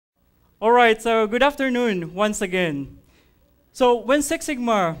All right, so good afternoon once again. So when Six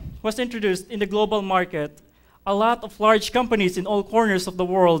Sigma was introduced in the global market, a lot of large companies in all corners of the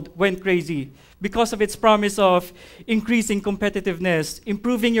world went crazy because of its promise of increasing competitiveness,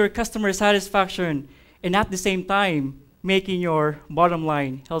 improving your customer satisfaction, and at the same time, making your bottom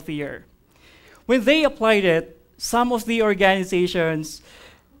line healthier. When they applied it, some of the organizations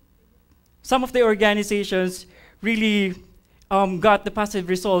really got the positive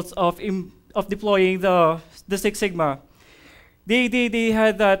results of deploying the Six Sigma. They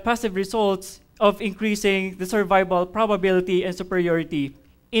had that positive results of increasing the survival probability and superiority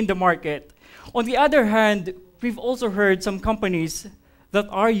in the market. On the other hand, we've also heard some companies that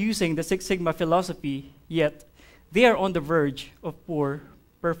are using the Six Sigma philosophy, yet they are on the verge of poor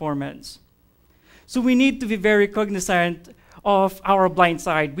performance. So we need to be very cognizant of our blind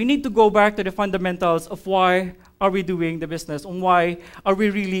side. We need to go back to the fundamentals of why are we doing the business and why are we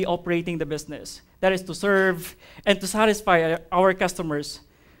really operating the business. That is to serve and to satisfy our customers,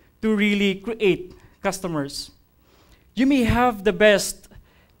 to really create customers. You may have the best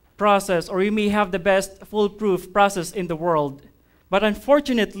process or you may have the best foolproof process in the world, but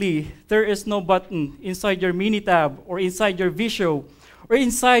unfortunately, there is no button inside your Minitab or inside your Visio or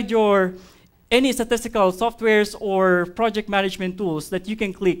inside your any statistical softwares or project management tools that you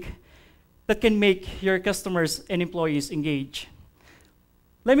can click that can make your customers and employees engage.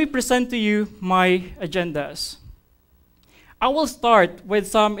 Let me present to you my agendas. I will start with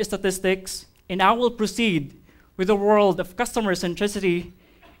some statistics, and I will proceed with the world of customer centricity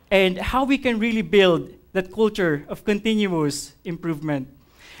and how we can really build that culture of continuous improvement.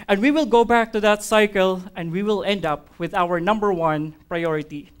 And we will go back to that cycle, and we will end up with our number one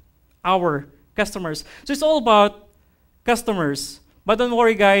priority, our customers. So it's all about customers. But don't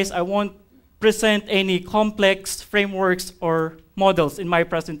worry, guys, I won't present any complex frameworks or models in my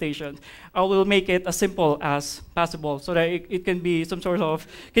presentation. I will make it as simple as possible so that it can be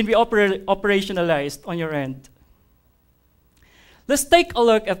operationalized on your end. Let's take a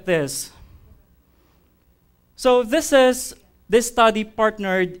look at this. So this study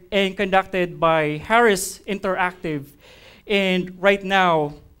partnered and conducted by Harris Interactive, and right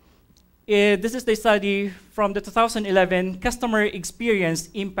now, this is the study from the 2011 Customer Experience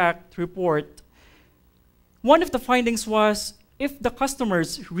Impact Report. One of the findings was if the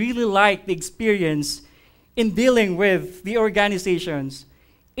customers really like the experience in dealing with the organizations,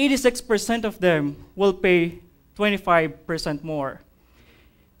 86% of them will pay 25% more.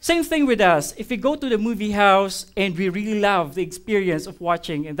 Same thing with us. If we go to the movie house and we really love the experience of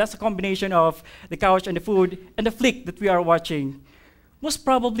watching, and that's a combination of the couch and the food and the flick that we are watching, most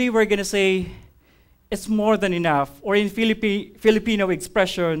probably we're going to say it's more than enough, or in Filipino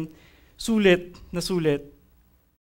expression, sulit na sulit.